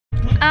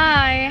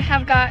I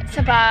have got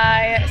to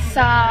buy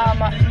some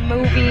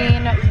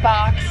moving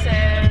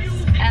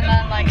boxes and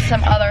then like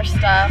some other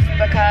stuff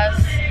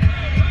because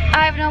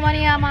I have no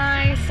money on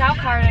my Stout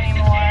card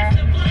anymore.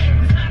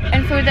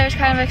 And food there's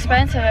kind of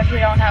expensive if you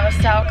don't have a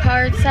Stout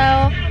card,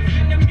 so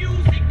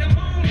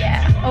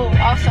yeah. Oh,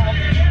 also,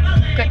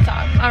 good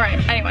song.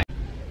 Alright, anyway.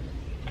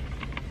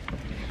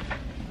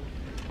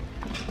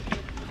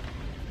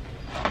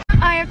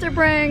 I have to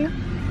bring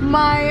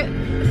my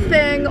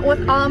thing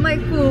with all my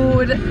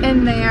food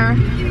in there,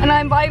 and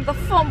I'm by the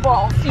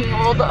football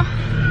field.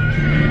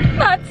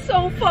 That's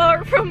so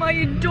far from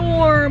my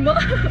dorm.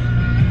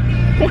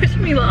 Wish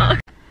me luck.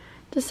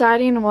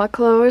 Deciding what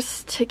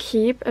clothes to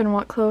keep and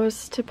what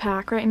clothes to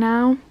pack right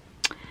now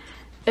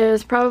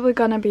is probably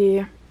gonna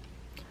be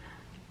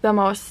the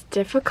most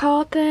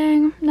difficult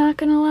thing, not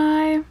gonna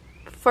lie.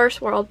 First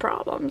world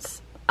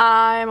problems,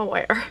 I'm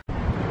aware.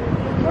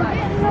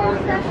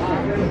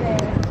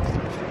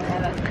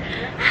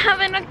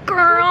 Having a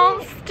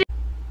girls' day.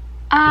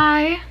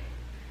 I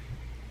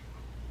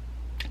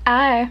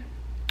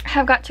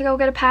have got to go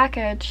get a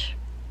package,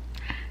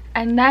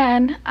 and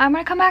then I'm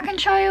gonna come back and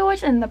show you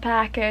what's in the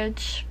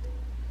package.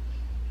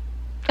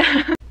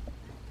 I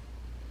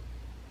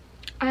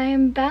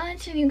am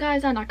balancing you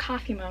guys on a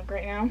coffee mug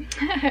right now.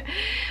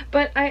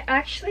 But I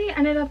actually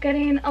ended up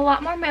getting a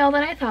lot more mail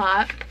than I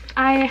thought.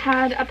 I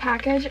had a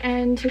package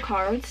and 2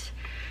 cards.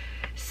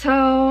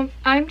 So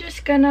I'm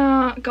just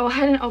gonna go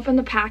ahead and open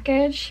the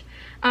package.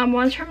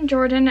 One's from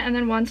Jordan and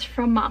then one's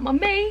from Mama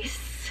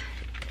Mace.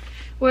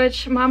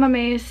 Which Mama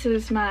Mace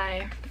is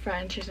my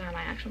friend, she's not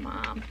my actual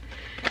mom.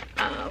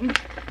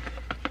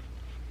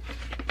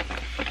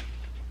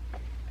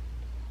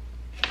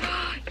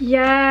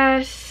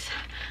 Yes,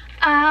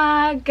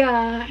 I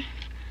got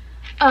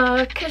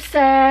a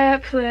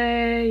cassette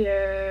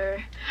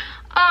player.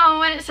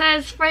 Oh, and it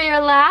says for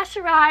your last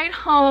ride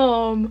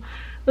home,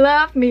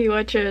 love me,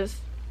 which is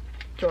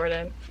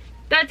Jordan.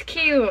 That's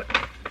cute.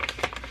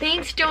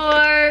 Thanks,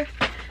 Jor.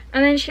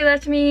 And then she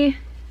left me,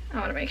 I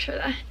want to make sure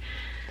that,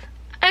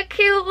 a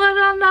cute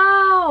little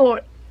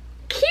note.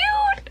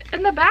 Cute!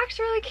 And the back's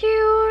really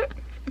cute.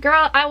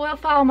 Girl, I will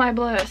follow my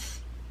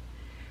bliss.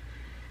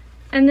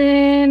 And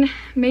then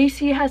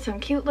Macy has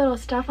some cute little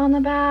stuff on the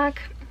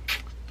back.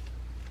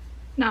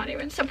 Not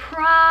even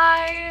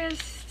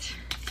surprised.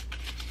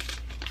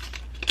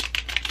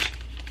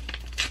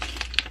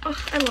 Oh,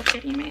 I love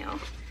getting mail.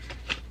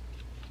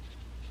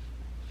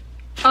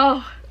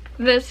 Oh,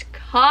 this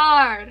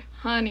card,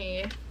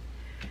 honey.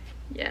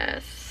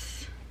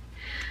 Yes.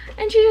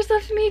 And she just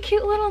left me a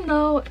cute little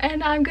note,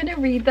 and I'm gonna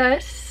read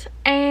this.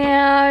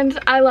 And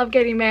I love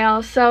getting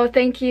mail, so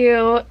thank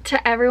you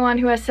to everyone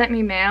who has sent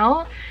me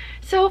mail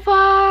so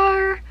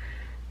far.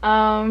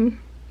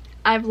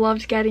 I've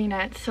loved getting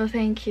it, so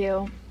thank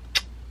you.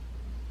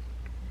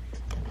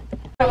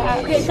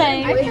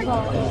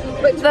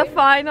 The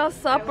final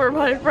supper,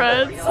 my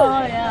friends.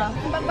 Oh yeah.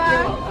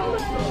 Bye-bye.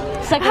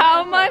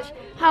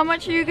 How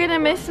much are you gonna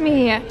miss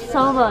me?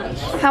 So much.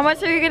 How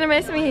much are you gonna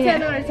miss me?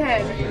 10 out of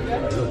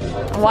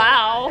 10.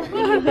 Wow.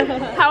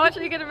 How much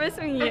are you gonna miss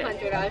me?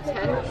 100 out of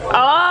 10.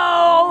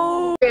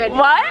 Oh.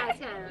 What?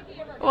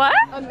 What?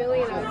 A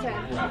million out of 10.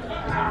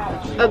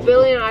 A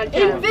billion out of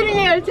 10. Infinity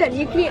out of 10.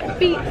 You can't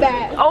beat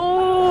that.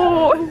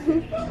 Oh.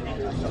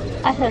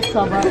 I said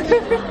so much.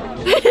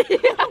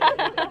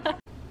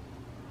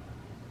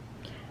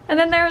 And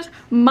then there's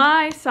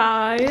my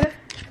side.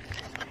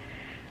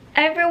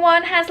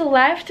 Everyone has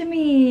left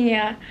me.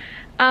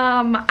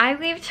 I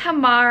leave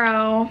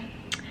tomorrow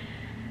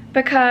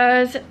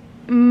because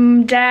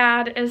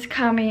Dad is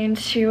coming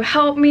to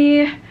help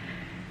me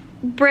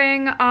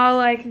bring all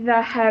like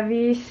the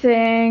heavy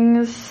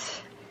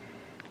things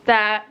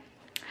that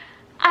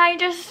I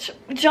just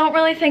don't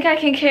really think I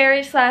can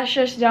carry /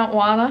 just don't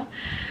wanna.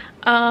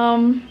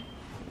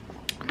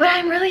 But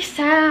I'm really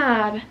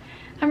sad.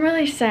 I'm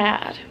really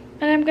sad.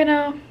 And I'm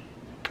gonna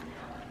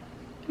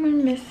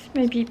miss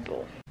my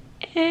people.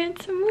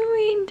 It's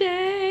moving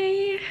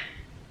day.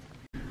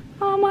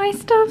 All my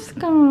stuff's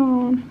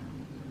gone.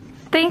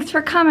 Thanks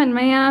for coming,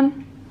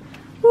 man.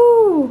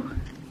 Woo.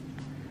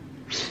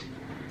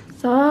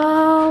 It's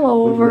all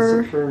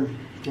over.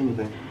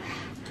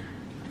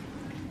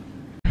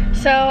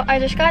 So I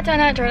just got done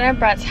at Jordan and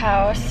Brett's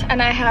house,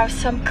 and I have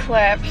some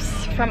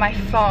clips from my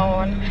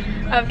phone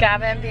of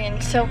Gavin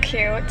being so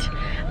cute.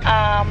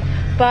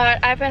 But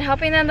I've been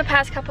helping them the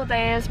past couple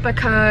days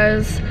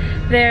because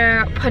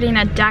they're putting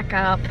a deck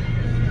up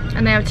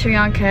and they have 2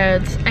 young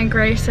kids, and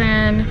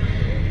Grayson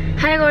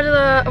had to go to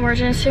the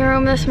emergency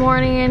room this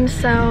morning,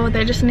 so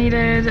they just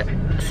needed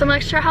some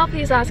extra help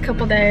these last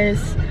couple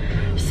days.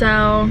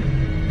 So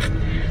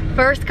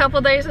first couple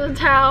days in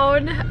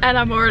town and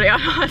I'm already on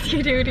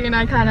hockey duty, and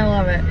I kind of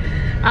love it.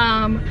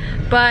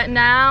 But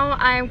now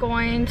I'm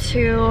going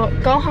to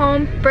go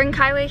home, bring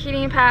Kylie a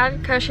heating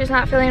pad because she's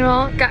not feeling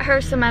well, get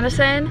her some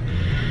medicine,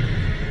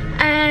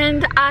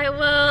 and I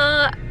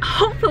will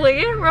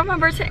hopefully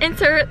remember to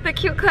insert the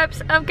cute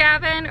clips of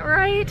Gavin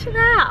right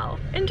now.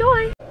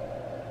 Enjoy!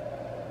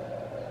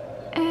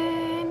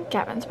 And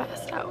Gavin's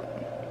passed out.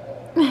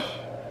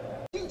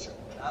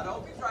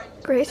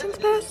 Grayson's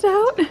passed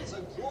out.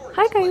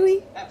 Hi,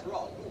 Kylie.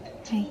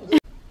 Hey.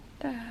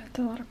 That's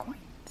a lot of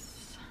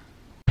coins.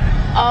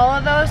 All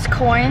of those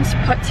coins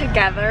put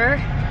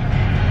together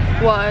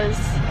was,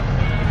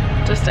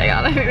 just hang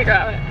on, I need to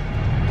grab it,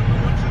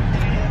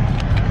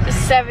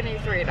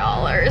 $73.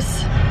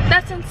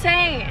 That's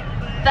insane.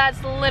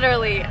 That's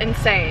literally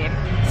insane.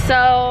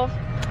 So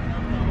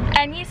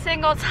any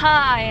single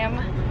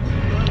time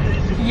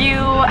you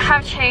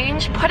have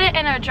change, put it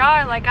in a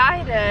jar like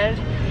I did,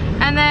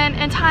 and then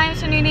in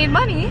times when you need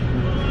money,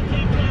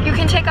 you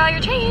can take all your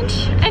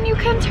change and you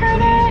can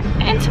turn it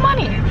into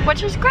money,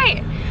 which is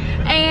great.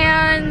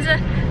 And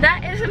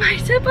that is my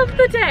tip of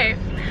the day.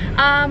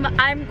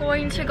 I'm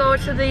going to go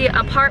to the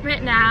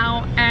apartment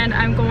now and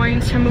I'm going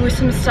to move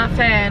some stuff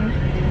in.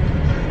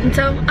 And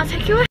so I'll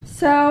take you away.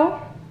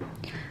 So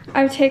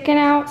I've taken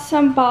out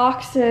some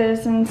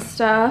boxes and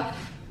stuff.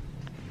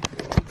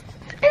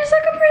 It's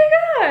looking pretty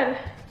good.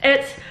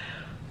 It's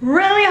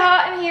really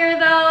hot in here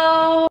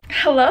though.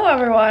 Hello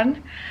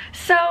everyone.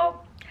 So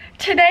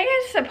today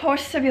is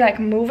supposed to be like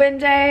move-in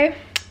day.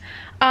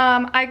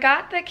 I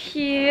got the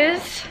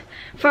keys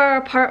for our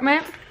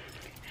apartment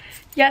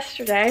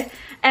yesterday,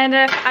 and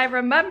if I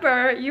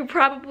remember, you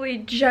probably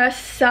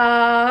just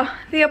saw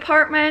the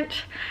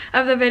apartment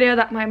of the video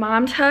that my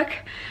mom took,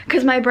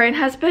 because my brain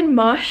has been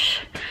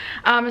mush.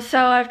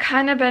 So I've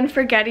kind of been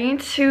forgetting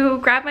to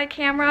grab my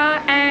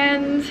camera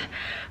and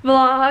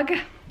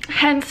vlog,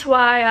 hence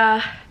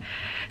why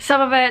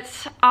some of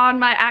it's on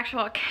my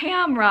actual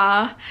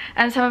camera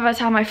and some of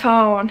it's on my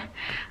phone.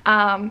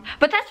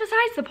 But that's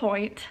besides the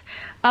point.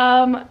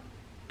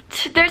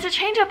 There's a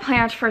change of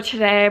plans for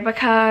today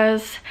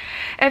because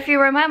if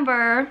you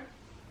remember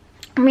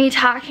me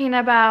talking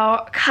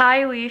about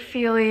Kylie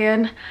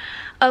feeling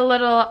a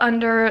little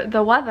under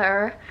the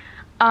weather,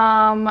 they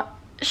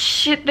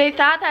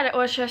thought that it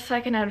was just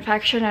like an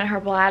infection in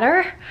her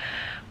bladder,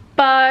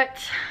 but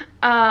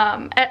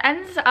it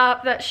ends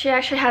up that she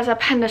actually has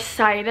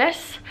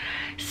appendicitis,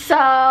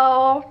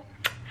 so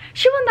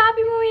she will not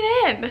be moving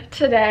in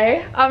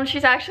today.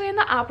 She's actually in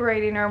the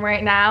operating room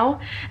right now,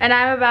 and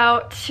I'm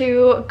about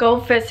to go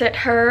visit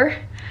her.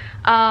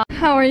 How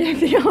are you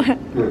feeling?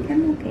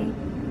 I'm okay.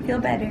 Feel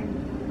better.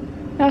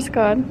 That's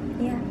good.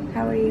 Yeah.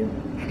 How are you?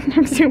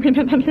 I'm zooming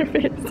in on your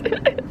face.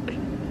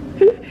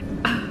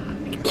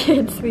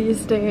 Kids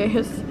these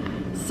days,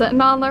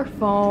 sitting on their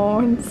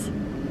phones.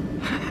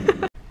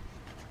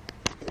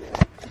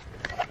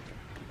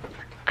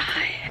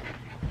 I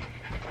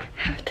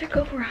have to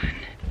go run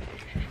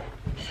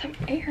some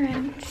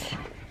errands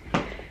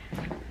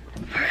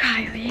for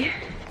Kylie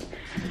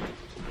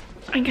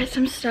and get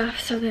some stuff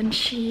so then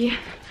she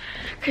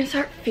can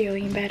start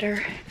feeling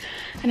better,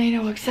 and I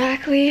know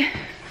exactly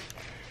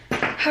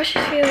how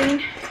she's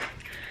feeling,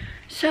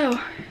 so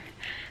I'm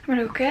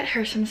gonna go get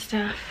her some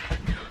stuff.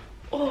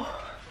 Oh,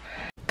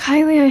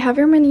 Kylie, I have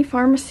your mini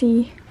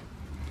pharmacy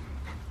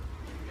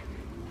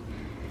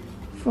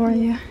for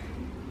you.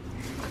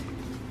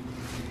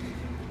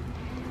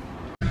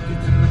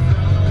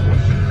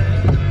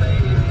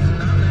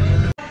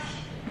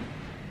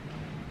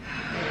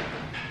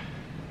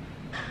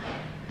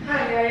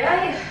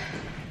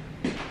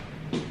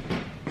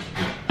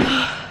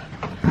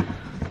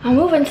 I'm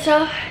moving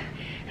stuff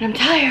and I'm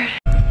tired.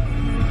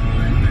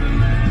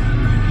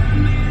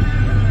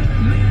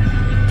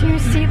 Do you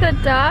see the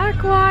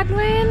duck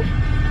waddling?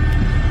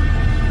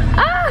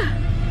 Ah!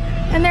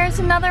 And there's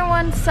another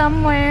one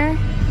somewhere.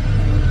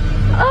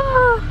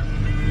 Oh!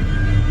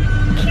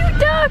 Cute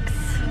ducks!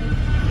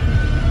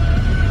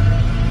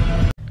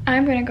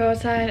 I'm gonna go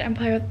outside and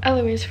play with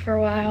Eloise for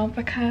a while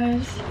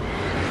because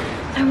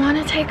I want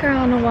to take her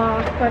on a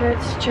walk, but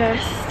it's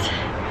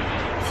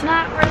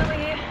not really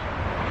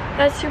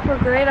that's super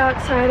great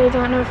outside. I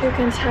don't know if you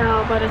can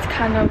tell, but it's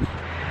kind of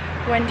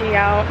windy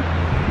out.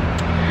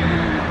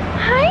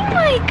 Hi,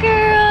 my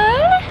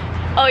girl.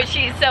 Oh,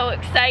 she's so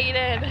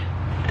excited.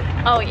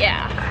 Oh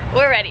yeah,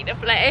 we're ready to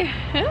play.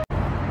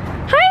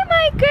 Hi,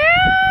 my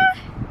girl.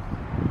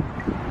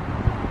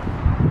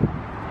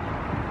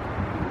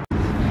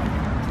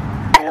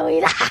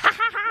 Eloise.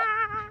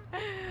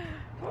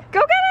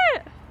 Go get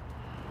it.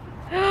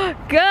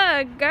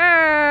 Good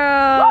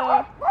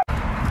girl.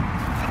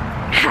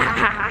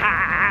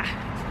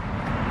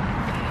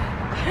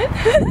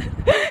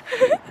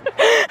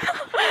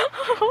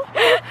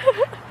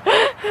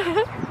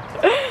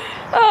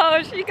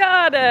 Oh, she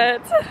got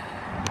it.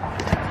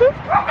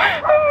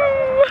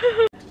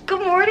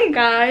 Good morning,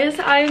 guys.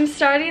 I'm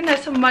starting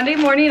this Monday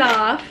morning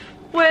off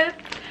with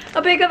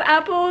a bag of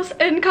apples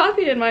and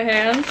coffee in my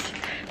hands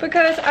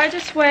because I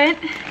just went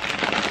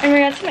and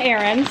ran some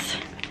errands,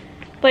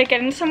 like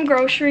getting some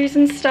groceries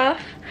and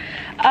stuff.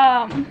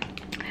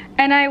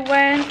 And I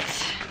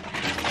went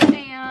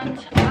and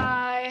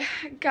I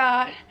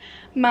got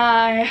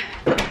my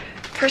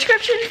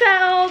prescription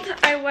filled,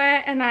 I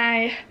went and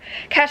I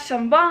catch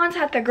some bonds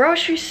at the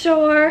grocery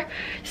store.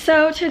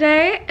 So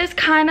today is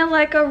kind of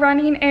like a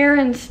running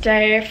errands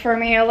day for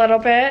me a little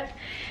bit.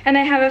 And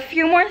I have a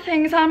few more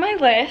things on my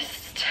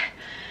list.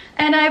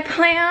 And I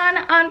plan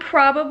on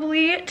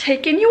probably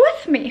taking you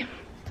with me.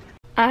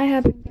 I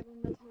have been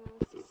given the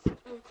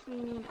task of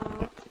cleaning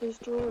out these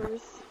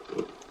drawers.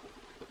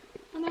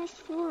 And there's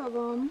 4 of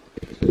them.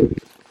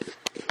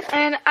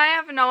 And I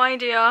have no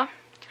idea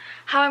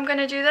how I'm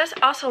gonna do this.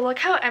 Also, look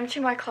how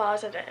empty my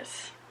closet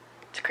is.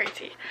 It's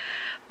crazy.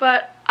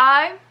 But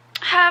I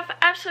have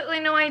absolutely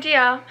no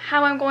idea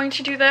how I'm going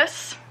to do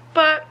this,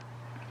 but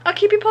I'll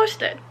keep you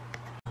posted.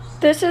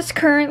 This is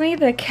currently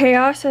the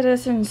chaos that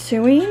is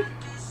ensuing.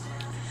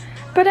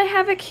 But I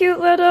have a cute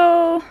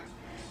little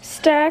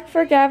stack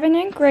for Gavin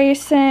and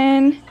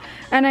Grayson.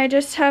 And I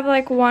just have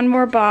like one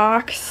more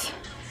box.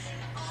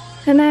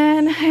 And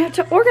then I have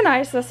to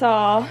organize this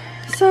all.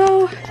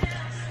 So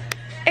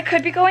it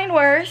could be going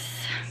worse,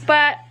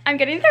 but I'm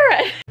getting through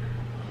it.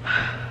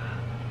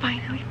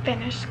 Finally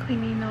finished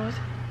cleaning those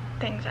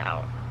things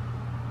out.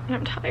 And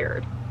I'm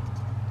tired.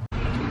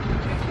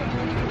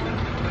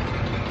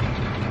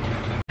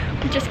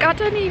 We just got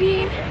done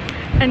eating,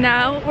 and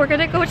now we're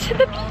gonna go to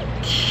the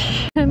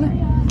beach. I'm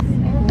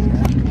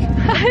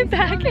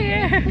back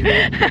here.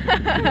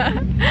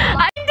 I'm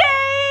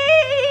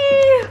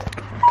Dave!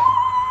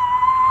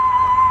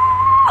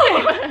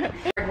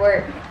 Hard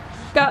work.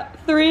 Got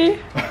 3,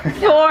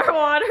 4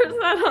 waters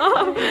set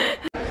off.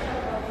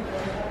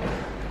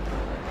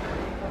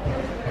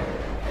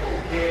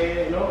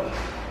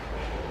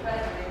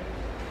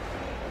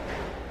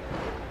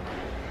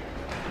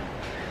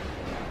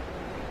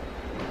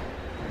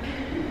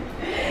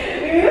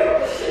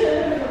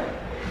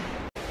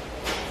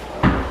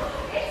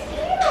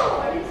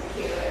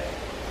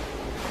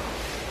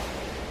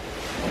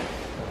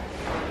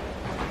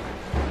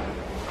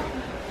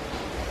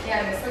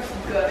 Yeah, this looks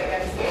good, I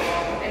gotta say.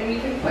 And we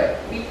can put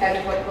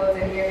clothes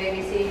in here,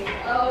 maybe see.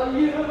 Oh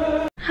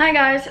yeah. Hi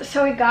guys,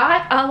 so we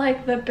got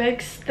like the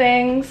big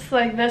things,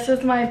 like this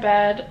is my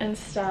bed and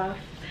stuff.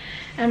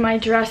 And my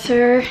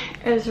dresser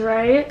is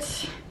right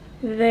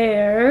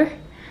there.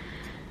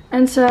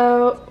 And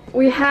so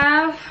we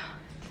have,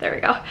 there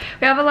we go.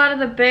 We have a lot of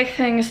the big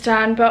things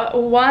done,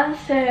 but one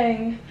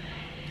thing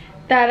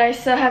that I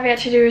still have yet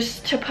to do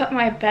is to put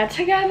my bed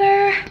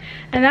together.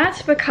 And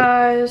that's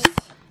because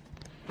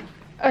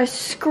a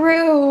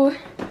screw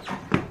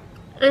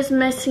is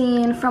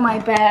missing from my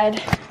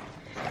bed.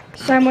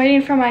 So I'm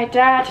waiting for my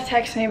dad to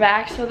text me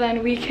back so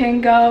then we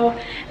can go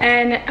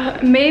and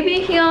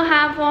maybe he'll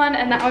have one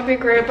and that would be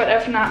great, but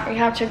if not, we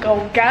have to go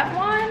get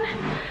one.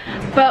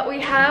 But we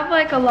have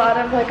like a lot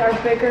of like our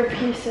bigger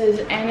pieces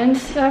in and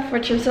stuff,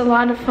 which is a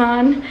lot of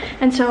fun.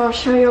 And so I'll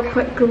show you a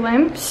quick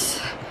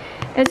glimpse.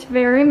 It's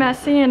very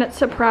messy and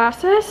it's a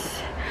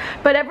process,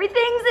 but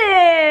everything's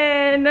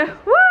in.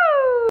 Woo!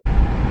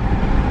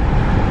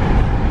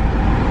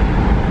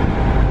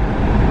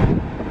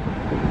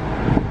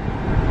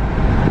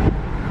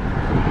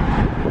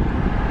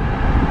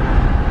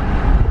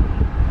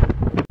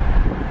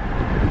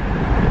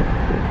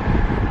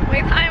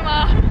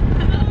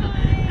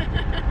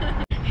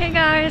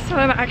 So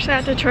I'm actually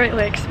at Detroit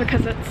Lakes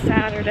because it's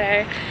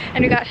Saturday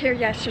and we got here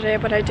yesterday,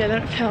 but I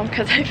didn't film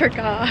because I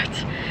forgot.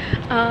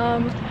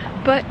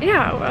 But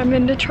yeah, I'm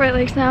in Detroit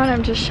Lakes now and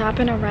I'm just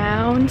shopping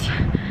around,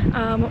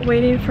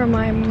 waiting for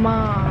my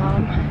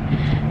mom,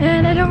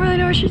 and I don't really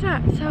know where she's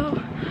at,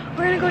 so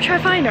we're gonna go try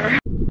to find her.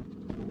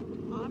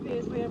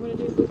 Obviously I'm gonna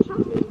do some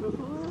shopping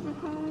before,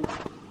 because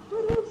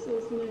what else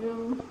is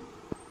new?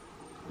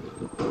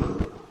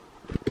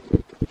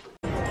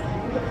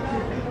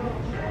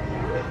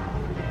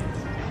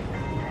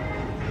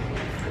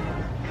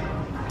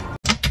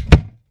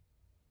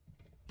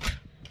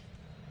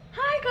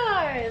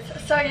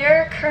 So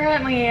you're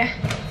currently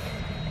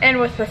in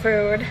with the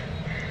food,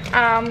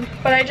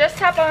 but I just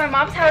stopped by my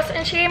mom's house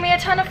and she gave me a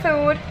ton of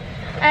food,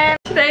 and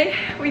today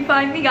we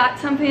finally got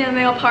something in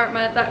the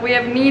apartment that we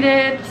have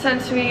needed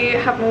since we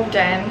have moved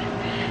in,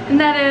 and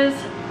that is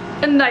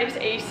a nice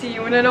AC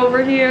unit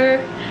over here.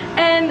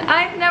 And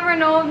I've never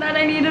known that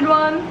I needed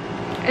one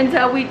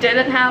until we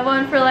didn't have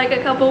one for like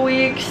a couple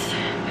weeks,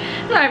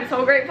 and I'm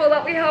so grateful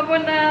that we have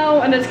one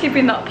now, and it's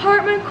keeping the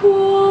apartment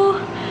cool.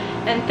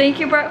 And thank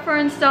you, Brett, for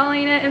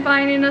installing it and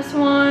finding us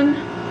one.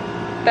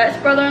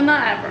 Best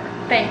brother-in-law ever.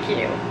 Thank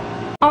you.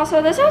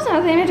 Also, this has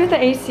nothing to do with the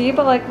AC,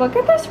 but like, look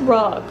at this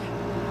rug.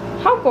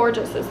 How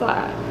gorgeous is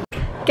that?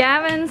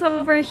 Gavin's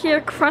over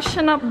here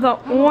crushing up the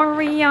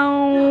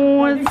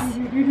Oreos.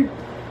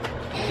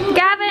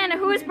 Gavin,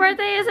 whose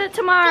birthday is it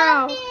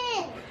tomorrow?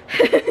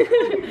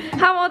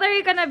 How old are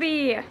you gonna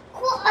be? 3.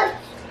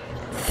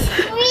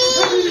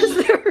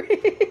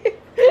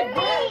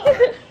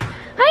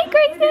 Hi,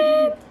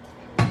 Grayson.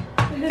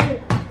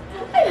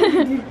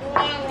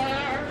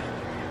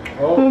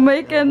 We're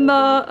making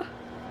the,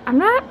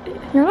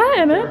 you're not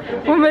in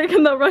it. We're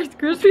making the Rice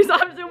Krispies.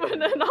 I'm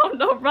zooming in on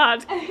the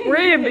Rice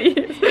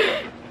Krispies.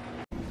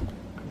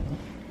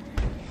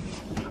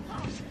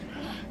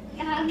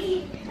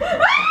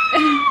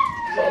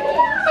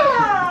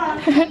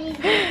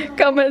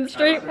 coming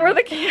straight for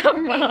the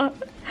camera.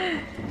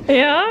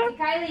 Yeah?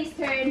 Kylie's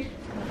turn.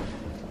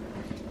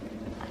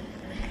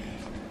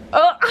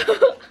 Oh.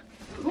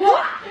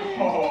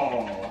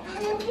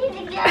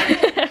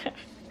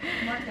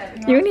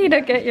 You need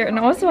to get your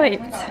nose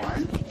wiped.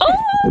 Oh!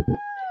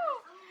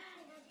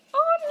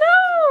 Oh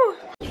no!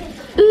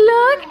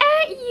 Look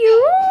at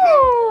you!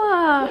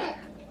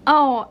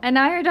 Oh, and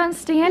now you're done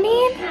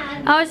standing?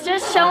 I was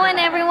just showing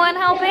everyone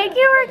how big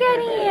you were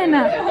getting.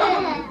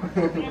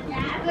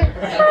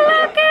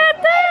 Look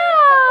at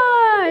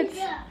that!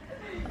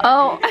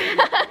 Oh.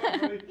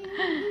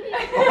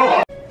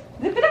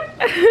 Lift it up.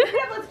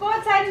 Let's go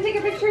outside and take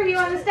a picture of you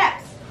on the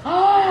steps.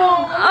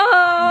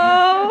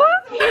 Oh.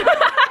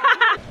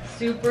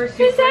 Super,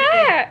 super. Who's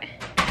that?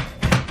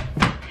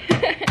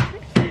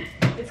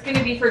 It's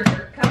gonna be for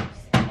jerk cups.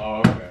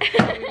 Oh, okay.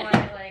 So we want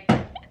it like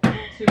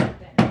super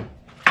thin.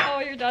 Oh,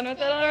 you're done with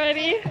it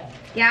already?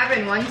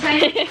 Gavin, one time.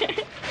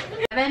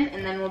 Gavin,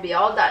 and then we'll be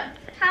all done.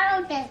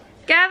 How did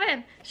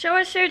Gavin, show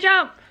us your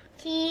jump.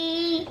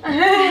 she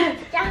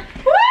jump?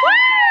 Woo!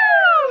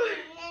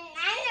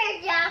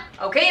 Another jump.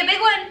 Okay, a big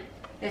one.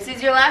 This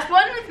is your last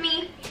one with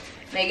me.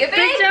 Make it big.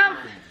 Good jump.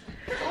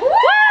 Woo!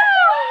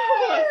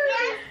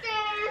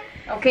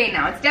 Okay,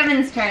 now it's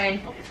Devin's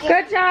turn.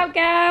 Good job,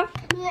 Gav.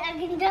 I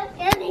can jump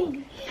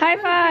anything. High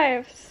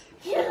fives.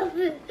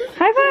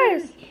 High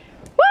fives.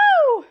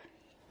 Woo!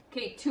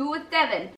 Okay, 2 with Devin.